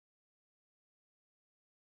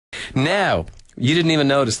Now, you didn't even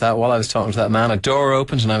notice that while I was talking to that man. A door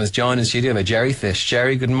opened and I was joined in the studio by Jerry Fish.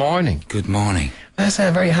 Jerry, good morning. Good morning. I was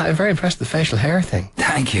very impressed with the facial hair thing.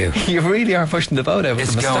 Thank you. You really are pushing the boat out with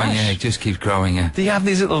the moustache. It's going, yeah, it just keeps growing, yeah. Do you have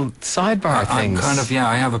these little sidebar things? I'm kind of, yeah,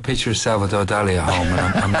 I have a picture of Salvador Dali at home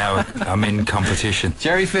and I'm in competition.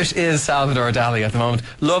 Jerry Fish is Salvador Dali at the moment.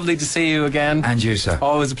 Lovely to see you again. And you, sir.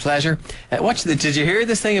 Always a pleasure. Did you hear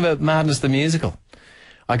this thing about Madness the Musical?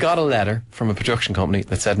 I got a letter from a production company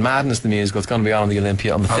that said Madness the Musical is going to be on the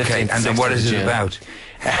Olympia on the 15th Okay, and then what is it about?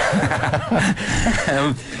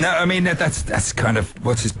 No, I mean, that's kind of,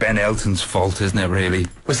 Ben Elton's fault, isn't it, really?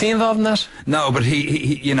 Was he involved in that? No, but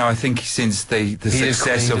he you know, I think since the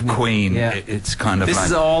success of Queen, it's kind of this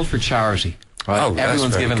is all for charity. Right? Oh,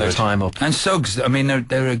 everyone's giving their time up. And Suggs, I mean,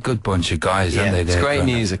 they're a good bunch of guys, aren't they? It's great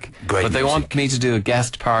music. But they want me to do a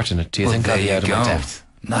guest part in it. Do you think I'll be out of my depth?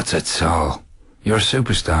 Not at all. You're a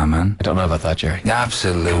superstar, man. I don't know about that, Jerry.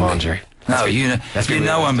 Absolutely. Come on, Jerry. No, you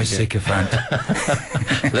know I'm a sycophant.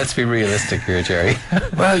 Let's be realistic here, Jerry.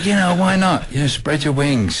 Well, you know, why not? You know, spread your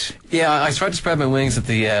wings. Yeah, I tried to spread my wings at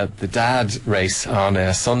the dad race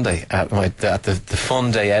on Sunday at the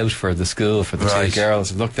fun day out for the school for the two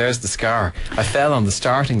girls. Look, there's the scar. I fell on the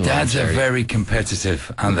starting line. Dads are very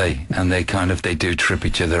competitive, and they do trip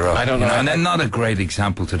each other up. I don't know. And they're not a great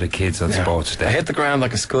example to the kids on sports day. I hit the ground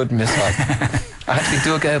like a scud missile. I actually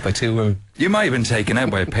dug out by two women. You might have been taken out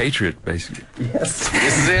by a patriot, basically. Yes,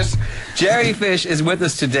 this is it. Jerry Fish is with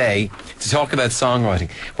us today to talk about songwriting.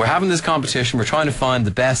 We're having this competition. We're trying to find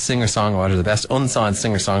the best singer-songwriter, the best unsigned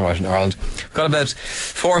singer-songwriter in Ireland. We've got about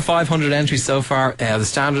 400 or 500 entries so far. The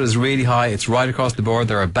standard is really high. It's right across the board.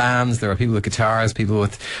 There are bands, there are people with guitars, people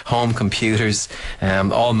with home computers,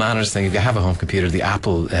 all manners of things. If you have a home computer, the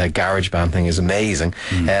Apple GarageBand thing is amazing.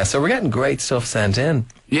 So we're getting great stuff sent in.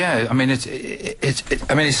 Yeah, I mean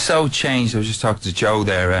it's so changed. I was just talking to Joe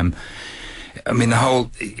there. I mean,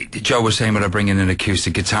 Joe was saying when I bring in an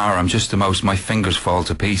acoustic guitar, I'm just my fingers fall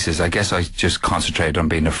to pieces. I guess I just concentrate on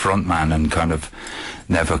being a front man and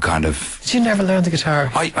never. Did you never learn the guitar?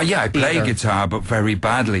 I play guitar, but very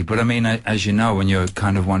badly. But I mean, as you know, when you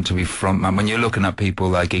kind of want to be front man, when you're looking at people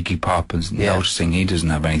like Iggy Pop and noticing he doesn't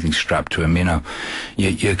have anything strapped to him, you know,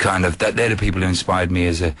 you kind of, they're the people who inspired me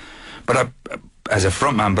as a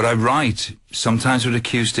front man, but I write sometimes with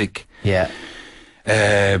acoustic. Yeah.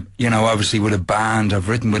 You know, obviously with a band, I've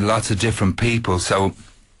written with lots of different people. So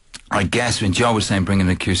I guess when Joe was saying bring an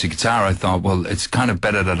acoustic guitar, I thought, well, it's kind of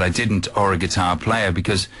better that I didn't, or a guitar player,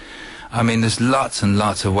 because I mean, there's lots and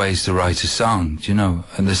lots of ways to write a song, you know.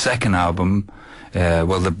 And the second album,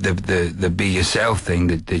 the Be Yourself thing,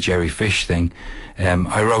 the Jerry Fish thing,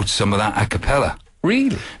 I wrote some of that a cappella.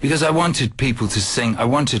 Really? Because I wanted people to sing. I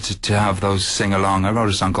wanted to have those sing along. I wrote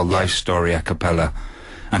a song called Life Story a cappella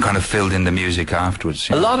and kind of filled in the music afterwards.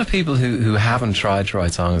 A lot of people who haven't tried to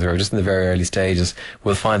write songs or are just in the very early stages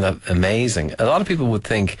will find that amazing. A lot of people would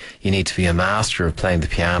think you need to be a master of playing the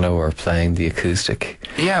piano or playing the acoustic.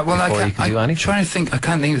 Yeah, well, I'm trying to think. I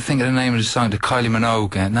can't even think of the name of the song. The Kylie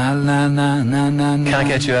Minogue. Na na na na na na. Can't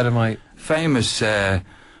get you out of my famous.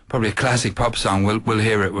 Probably a classic pop song. We'll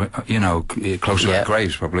hear it, you know, closer to our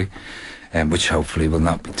graves, probably, which hopefully will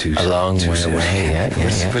not be too a long way away.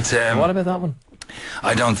 Yeah. But what about that one?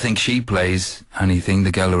 I don't think she plays anything.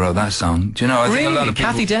 The girl who wrote that song. Do you know? I think a lot of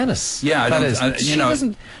people. Kathy Dennis. Yeah, you know,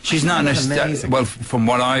 she's not well. From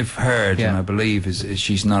what I've heard and I believe is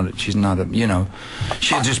she's not. You know,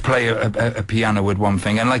 she'll just play a piano with one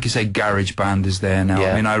thing. And like you say, GarageBand is there now.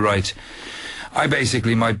 Yeah. I mean, I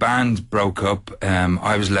basically, my band broke up.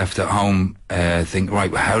 I was left at home thinking,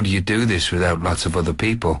 right, how do you do this without lots of other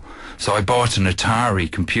people? So I bought an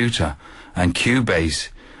Atari computer and Cubase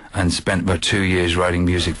and spent about 2 years writing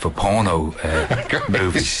music for porno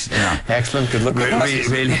movies. You know. Excellent, good luck.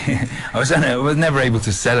 Really, I was never able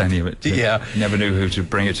to sell any of it. Never knew who to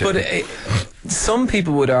bring it to. But some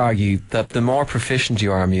people would argue that the more proficient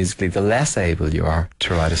you are musically, the less able you are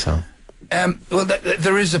to write a song. Well,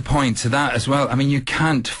 there is a point to that as well. I mean, you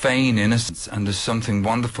can't feign innocence, and there's something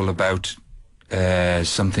wonderful about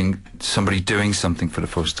somebody doing something for the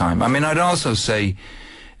first time. I mean, I'd also say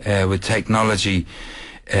with technology,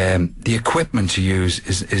 the equipment to use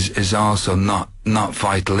is also not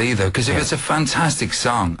vital either. Because if it's a fantastic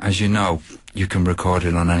song, as you know, you can record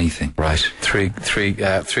it on anything. Right. Three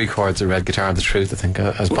chords of red guitar and the truth, I think,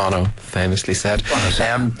 as Bono famously said.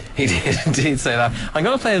 He did indeed say that. I'm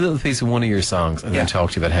going to play a little piece of one of your songs and then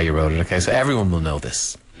talk to you about how you wrote it, okay? So everyone will know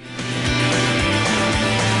this.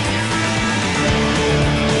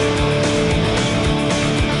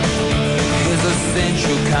 His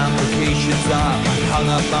essential complications are hung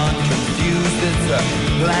up on confusion. confused. It's a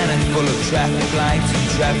planet full of traffic lights and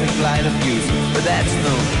traffic light abuse. But that's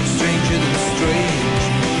no stranger than strange,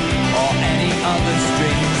 or any other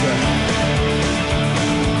stranger.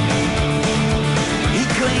 He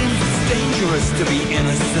claims it's dangerous to be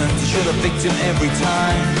innocent, shoot a victim every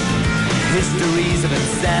time. Histories of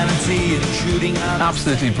insanity intruding on.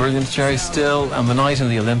 Absolutely brilliant, Jerry. Still, and the night in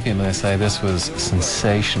the Olympia, may I say, this was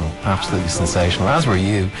sensational, absolutely sensational. As were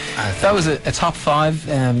you. That was a top 5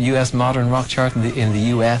 US modern rock chart in the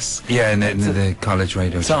US. Yeah, in the college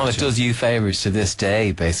radio. So it does you favours to this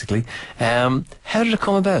day, basically. How did it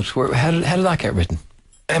come about? How did that get written?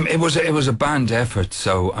 It was a band effort.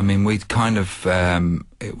 So I mean, we'd kind of I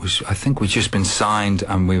think we'd just been signed,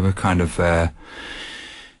 and we were kind of.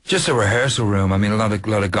 Just a rehearsal room. I mean, a lot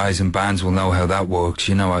of guys in bands will know how that works.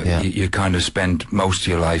 You know, yeah. you kind of spend most of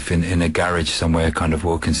your life in a garage somewhere, kind of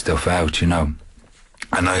working stuff out. You know,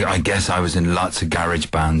 and I guess I was in lots of garage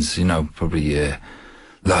bands. You know, probably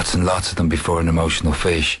lots and lots of them before An Emotional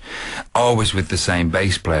Fish. Always with the same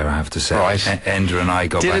bass player, I have to say. Right. Ender and I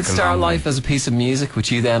go back a long way. Did it start life as a piece of music, which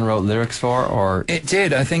you then wrote lyrics for, or it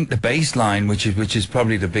did? I think the bass line, which is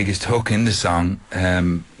probably the biggest hook in the song.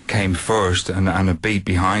 Came first and a beat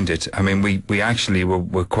behind it. I mean, we actually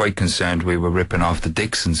were quite concerned we were ripping off the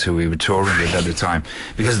Dixons, who we were touring with at the time,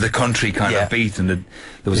 because of the country kind of beat, and there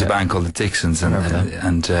was a band called the Dixons, and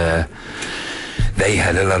they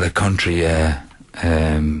had a lot of country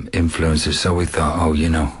influences. So we thought, oh, you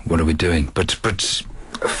know, what are we doing? But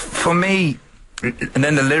for me, and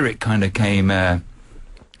then the lyric kind of came.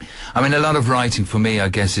 I mean, a lot of writing for me, I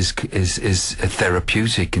guess, is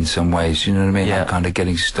therapeutic in some ways. You know what I mean? Yeah. I'm kind of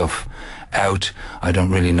getting stuff out. I don't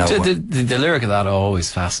really know. The lyric of that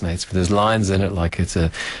always fascinates me. There's lines in it like it's a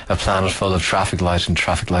planet full of traffic light and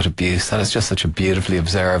traffic light abuse. That is just such a beautifully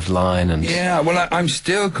observed line. And yeah, well, I'm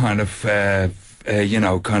still kind of. You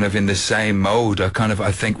know, kind of in the same mode. I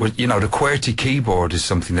think, you know, the QWERTY keyboard is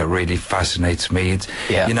something that really fascinates me. It's,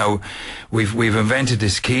 you know, we've invented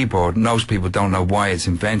this keyboard. Most people don't know why it's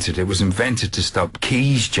invented. It was invented to stop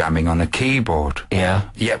keys jamming on a keyboard. Yeah.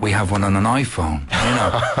 Yet we have one on an iPhone. You know,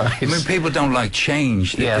 I mean, people don't like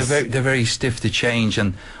change. Yes. They're very stiff to change,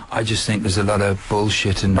 and I just think there's a lot of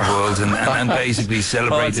bullshit in the world, and basically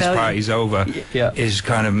celebrate this party's over is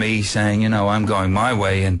kind of me saying, you know, I'm going my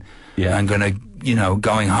way, and I'm going to. You know,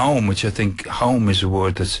 going home, which I think home is a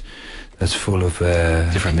word that's full of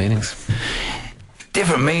different meanings.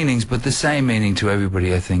 Different meanings, but the same meaning to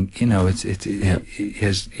everybody. I think, you know, it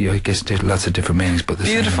has, I guess, lots of different meanings, but the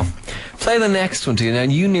beautiful. same. Play the next one to you. Now,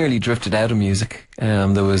 you nearly drifted out of music.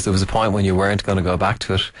 There was a point when you weren't going to go back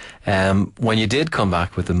to it. When you did come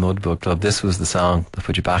back with the Mudbug Club, this was the song that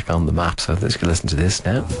put you back on the map. So let's go listen to this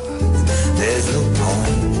now. There's no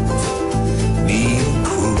point being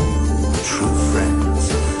cruel. True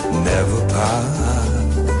friends never part,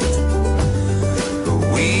 but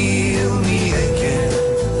we'll meet again.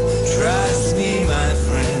 Trust me, my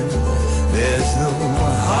friend, there's no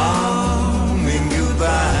harm in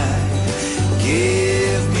goodbye.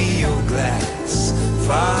 Give me your glass,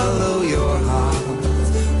 follow your heart,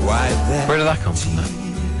 wipe that. Where did that come from then?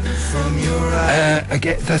 From your eyes. I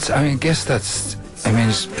guess that's. I mean,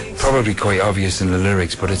 it's probably quite obvious in the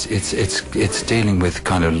lyrics, but it's dealing with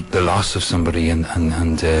kind of the loss of somebody, and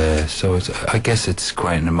so I guess it's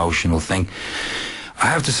quite an emotional thing. I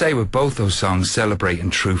have to say, with both those songs,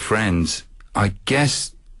 Celebrating True Friends, I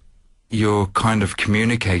guess you're kind of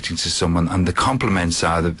communicating to someone, and the compliments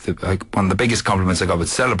are one of the biggest compliments I got with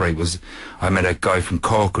Celebrate was I met a guy from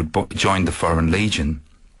Cork who joined the Foreign Legion.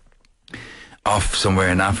 Off somewhere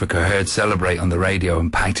in Africa, heard Celebrate on the radio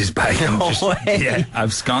and packed his bag and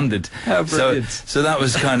absconded. How brilliant. So that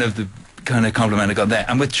was kind of the kind of compliment I got there.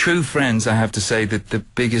 And with True Friends, I have to say that the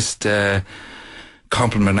biggest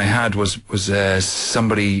compliment I had was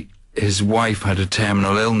somebody, his wife had a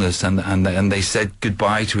terminal illness, and they said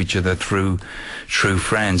goodbye to each other through True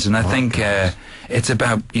Friends. And I think it's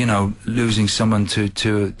about, you know, losing someone to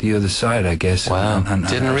the other side, I guess. Wow,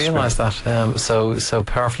 didn't realise that. So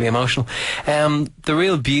powerfully emotional. The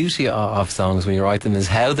real beauty of songs when you write them is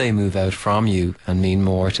how they move out from you and mean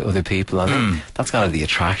more to other people. And that's kind of the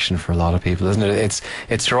attraction for a lot of people, isn't it?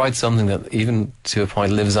 It's to write something that even to a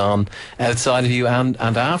point lives on outside of you and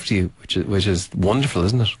after you, which is wonderful,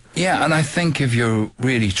 isn't it? Yeah, and I think if you're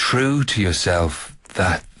really true to yourself,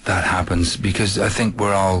 that happens, because I think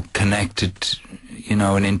we're all connected, you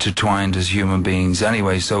know, and intertwined as human beings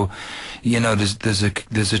anyway. So, you know, there's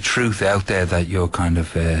a truth out there that you're kind of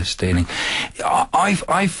stealing.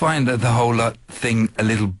 I find that the whole thing a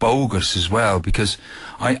little bogus as well, because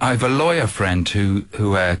I've a lawyer friend who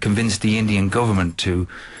convinced the Indian government to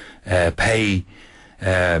pay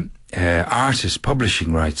artist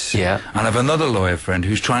publishing rights. Yeah. And I've another lawyer friend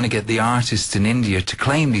who's trying to get the artists in India to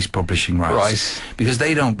claim these publishing rights. Right. Because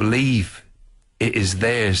they don't believe it is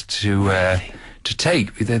theirs to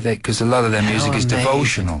take, because a lot of their music is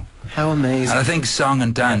devotional. How amazing. And I think song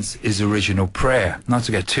and dance is original prayer. Not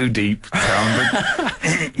to get too deep, Tom,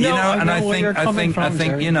 but you know, and I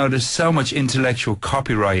think you know, there's so much intellectual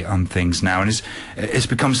copyright on things now, and it's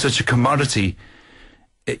become such a commodity.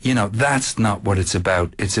 You know, that's not what it's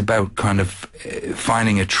about. It's about kind of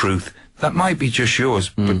finding a truth that might be just yours,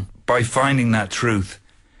 but by finding that truth,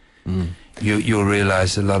 you'll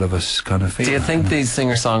realise a lot of us kind of feel. Do you think these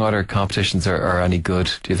singer-songwriter competitions are any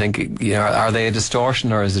good? Do you think, you know, are they a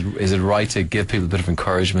distortion, or is it right to give people a bit of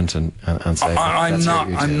encouragement and say?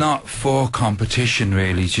 I'm not for competition,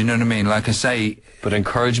 really. Do you know what I mean? Like I say, but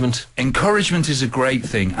encouragement is a great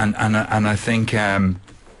thing, and I think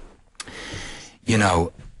you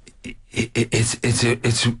know,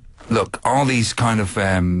 it's look, all these kind of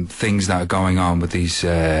things that are going on with these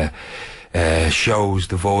shows,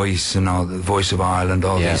 The Voice and all, The Voice of Ireland,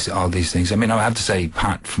 all these things. I mean, I have to say,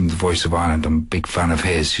 Pat from The Voice of Ireland, I'm a big fan of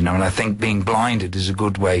his, you know, and I think being blinded is a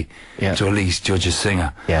good way to at least judge a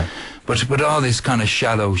singer. Yeah. But all these kind of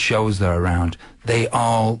shallow shows that are around, they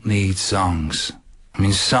all need songs. I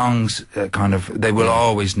mean, songs they will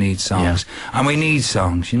always need songs. Yeah. And we need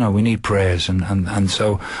songs, you know, we need prayers. And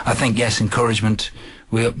so I think, yes, encouragement,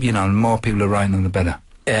 you know, the more people are writing them, the better.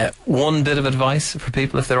 One bit of advice for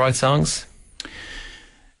people if they write songs?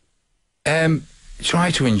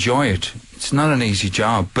 Try to enjoy it. It's not an easy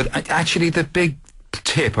job. But actually, the big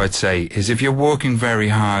tip, I'd say, is if you're working very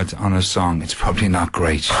hard on a song, it's probably not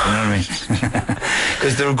great. You know what I mean?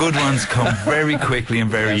 Because the good ones come very quickly and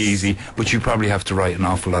very easy, but you probably have to write an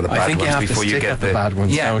awful lot of bad ones before you get the bad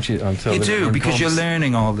ones. Yeah, don't you? Until you do, because you're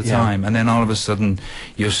learning all the time, and then all of a sudden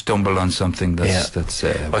you stumble on something that's.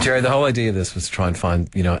 Well, Jerry, the whole idea of this was to try and find,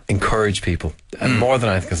 you know, encourage people, and more than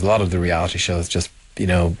anything, because a lot of the reality shows just, you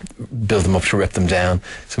know, build them up to rip them down.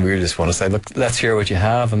 So we really just want to say, look, let's hear what you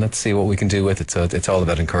have and let's see what we can do with it. So it's all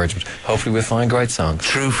about encouragement. Hopefully we'll find great songs.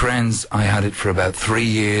 True Friends, I had it for about 3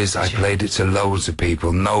 years. I played it to loads of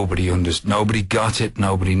people. Nobody nobody got it.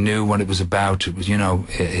 Nobody knew what it was about. It was, you know,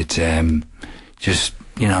 just,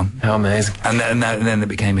 you know. How amazing. And then it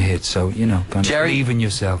became a hit. So, you know, kind Jerry, of believe in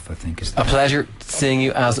yourself, I think. Is a pleasure seeing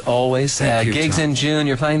you as always. Thank you, gigs Tom. in June.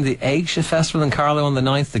 You're playing the Asia Festival in Carlow on the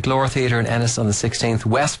 9th, the Glore Theatre in Ennis on the 16th,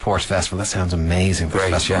 Westport Festival, that sounds amazing,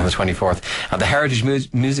 great, Festival on the 24th, and the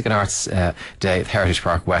Heritage Music and Arts Day at Heritage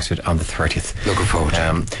Park Westwood on the 30th. Looking forward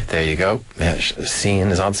to it. There you go.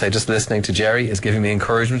 Sean is on to say, just listening to Jerry is giving me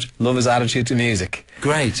encouragement. Love his attitude to music.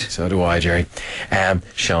 Great. So do I, Jerry.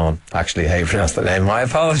 Sean, actually, how you pronounce that name. My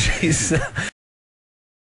apologies.